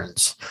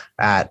returns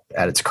at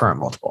its current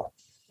multiple?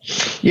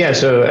 Yeah,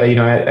 so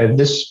at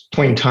this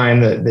point in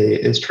time,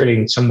 it's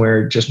trading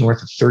somewhere just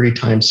north of 30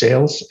 times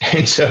sales,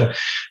 and so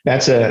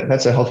that's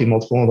a healthy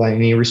multiple by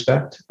any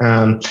respect.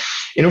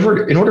 In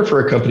order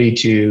for a company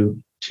to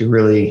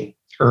really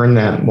earn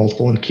that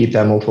multiple and keep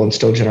that multiple and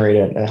still generate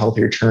a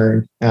healthy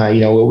return,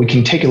 what we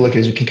can take a look at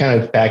is we can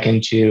kind of back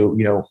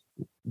into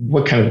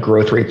what kind of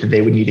growth rate that they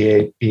would need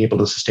to be able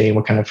to sustain,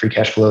 what kind of free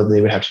cash flow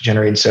they would have to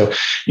generate. And so,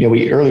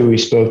 we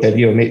spoke that,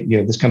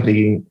 this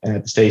company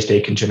at the steady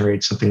state can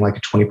generate something like a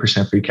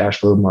 20% free cash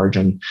flow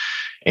margin.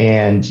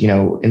 And,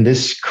 in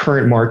this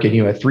current market,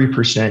 a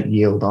 3%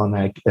 yield on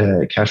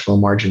that cash flow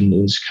margin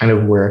is kind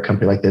of where a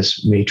company like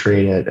this may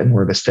trade at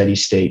more of a steady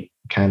state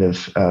kind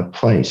of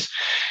place.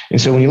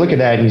 And so when you look at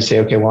that and you say,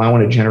 okay, well, I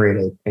want to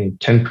generate a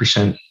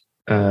 10%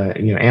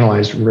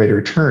 analyzed rate of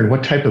return,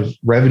 what type of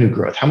revenue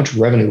growth, how much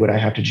revenue would I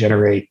have to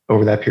generate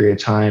over that period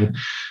of time?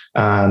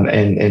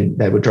 And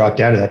that would drop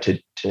down to that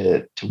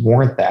to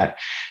warrant that.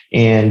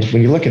 And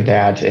when you look at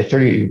that at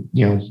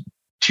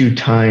 2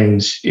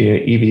 times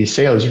EV to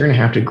sales, you're going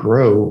to have to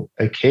grow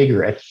a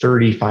CAGR at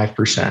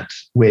 35%,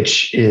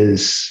 which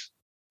is,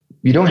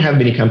 you don't have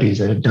many companies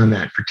that have done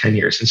that for 10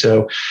 years. And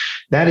so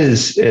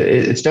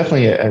it's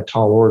definitely a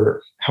tall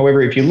order.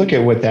 However, if you look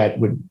at what that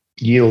would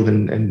yield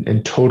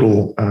in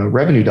total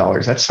revenue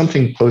dollars, that's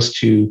something close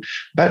to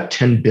about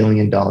 $10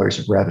 billion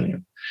of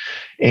revenue.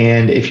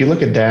 And if you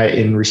look at that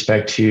in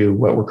respect to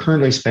what we're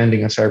currently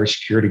spending on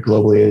cybersecurity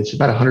globally, it's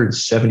about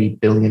 $170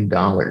 billion.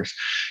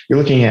 You're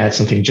looking at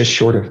something just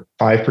short of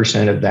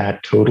 5% of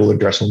that total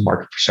addressable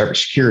market for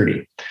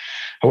cybersecurity.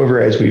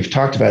 However, as we've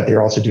talked about,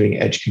 they're also doing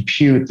edge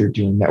compute, they're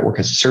doing network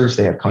as a service,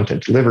 they have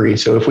content delivery.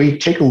 So if we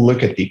take a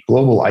look at the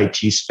global IT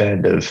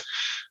spend of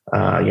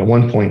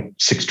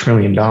 $1.6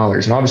 trillion,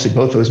 and obviously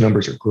both those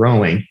numbers are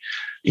growing,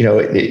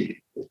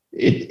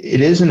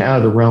 it isn't out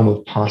of the realm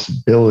of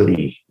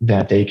possibility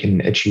that they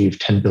can achieve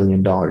 $10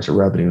 billion of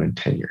revenue in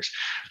 10 years.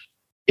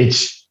 It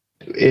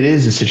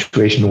is a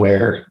situation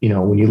where,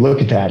 when you look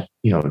at that,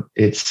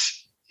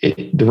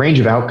 the range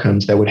of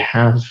outcomes that would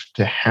have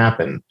to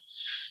happen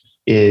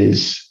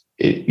it's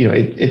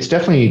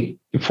definitely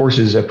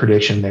forces a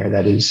prediction there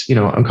that is,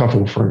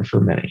 uncomfortable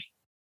for many.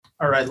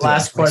 All right.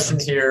 Last question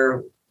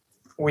here.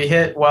 We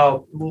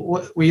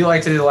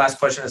like to do the last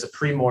question as a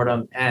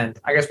pre-mortem. And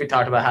I guess we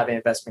talked about how the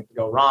investment can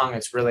go wrong.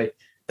 It's really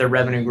the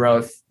revenue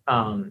growth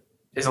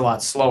is a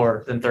lot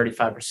slower than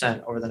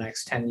 35% over the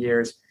next 10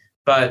 years.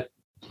 But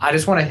I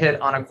just want to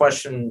hit on a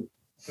question,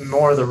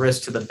 more of the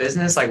risk to the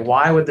business. Like,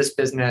 why would this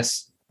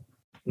business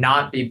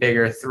not be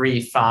bigger 3,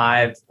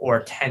 5,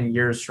 or 10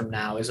 years from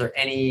now? Is there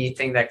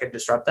anything that could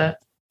disrupt that?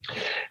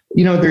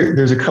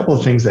 There's a couple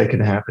of things that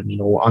can happen.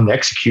 On the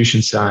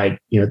execution side,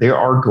 they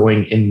are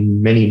going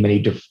in many, many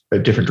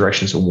different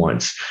directions at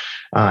once.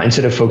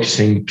 instead of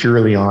focusing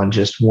purely on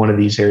just one of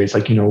these areas.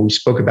 Like, we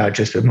spoke about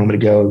just a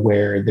moment ago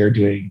where they're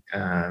doing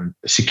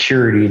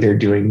security, they're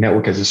doing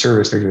network as a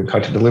service, they're doing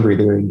content delivery,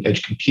 they're doing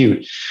edge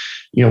compute.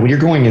 When you're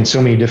going in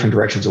so many different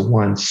directions at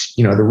once,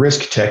 the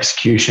risk to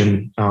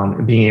execution,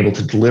 being able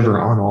to deliver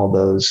on all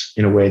those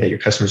in a way that your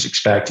customers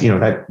expect,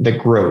 that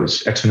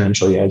grows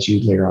exponentially as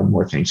you layer on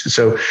more things.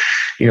 So,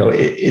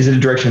 is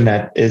it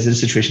a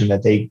situation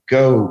that they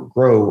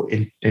grow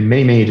in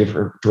many, many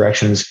different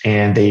directions,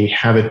 and they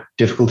have a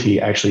difficulty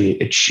actually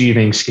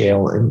achieving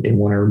scale in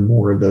one or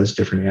more of those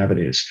different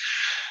avenues?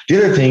 The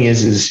other thing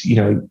is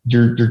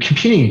you're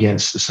competing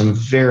against some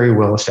very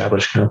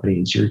well-established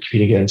companies. You're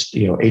competing against,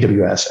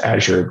 AWS,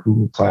 Azure,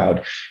 Google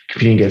Cloud,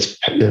 competing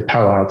against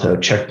Palo Alto,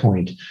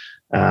 Checkpoint,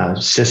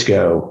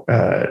 Cisco,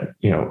 and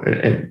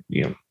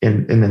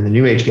then the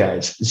new age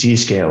guys,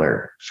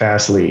 Zscaler,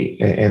 Fastly,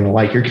 and the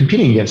like. You're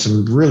competing against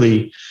some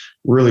really,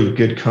 really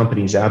good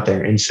companies out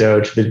there. And so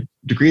to the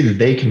degree that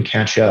they can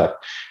catch up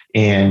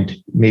and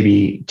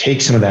maybe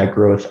take some of that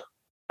growth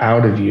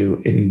out of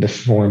you in the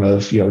form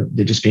of,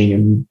 they're just being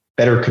a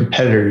better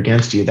competitor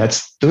against you,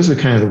 those are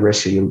kind of the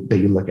risks that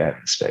you look at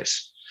in the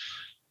space.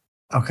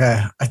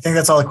 Okay. I think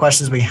that's all the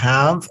questions we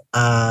have.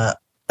 I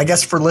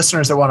guess for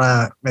listeners that want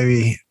to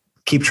maybe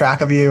keep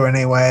track of you in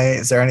any way,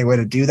 is there any way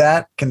to do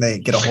that? Can they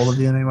get a hold of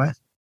you in any way?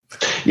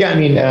 Yeah,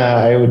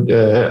 I would.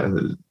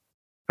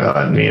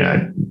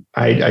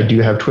 I do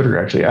have Twitter,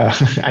 actually.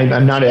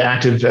 I'm not an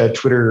active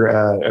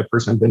Twitter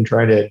person. I've been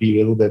trying to be a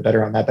little bit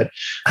better on that, but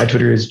my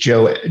Twitter is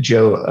Joe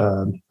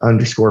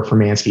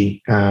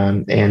 _Furmansky.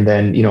 And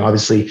then,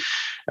 obviously,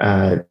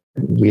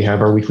 we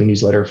have our weekly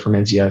newsletter from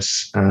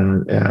NZS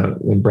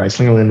in Bryce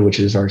Slingerland, which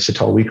is our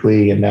Cital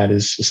Weekly, and that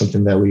is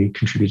something that we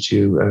contribute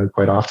to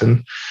quite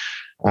often.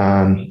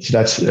 So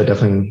that's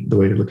definitely the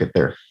way to look at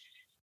there.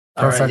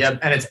 All right. Yep.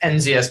 And it's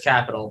NZS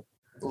Capital.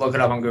 Look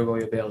it up on Google.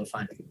 You'll be able to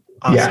find it.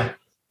 Awesome. Yeah.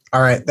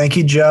 All right. Thank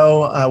you,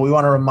 Joe. We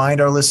want to remind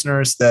our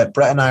listeners that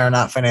Brett and I are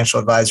not financial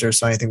advisors,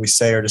 so anything we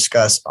say or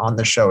discuss on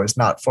this show is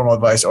not formal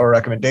advice or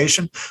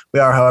recommendation. We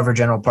are, however,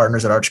 general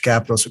partners at Arch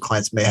Capital, so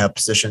clients may have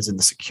positions in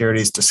the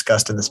securities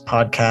discussed in this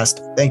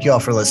podcast. Thank you all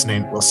for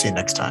listening. We'll see you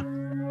next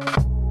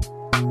time.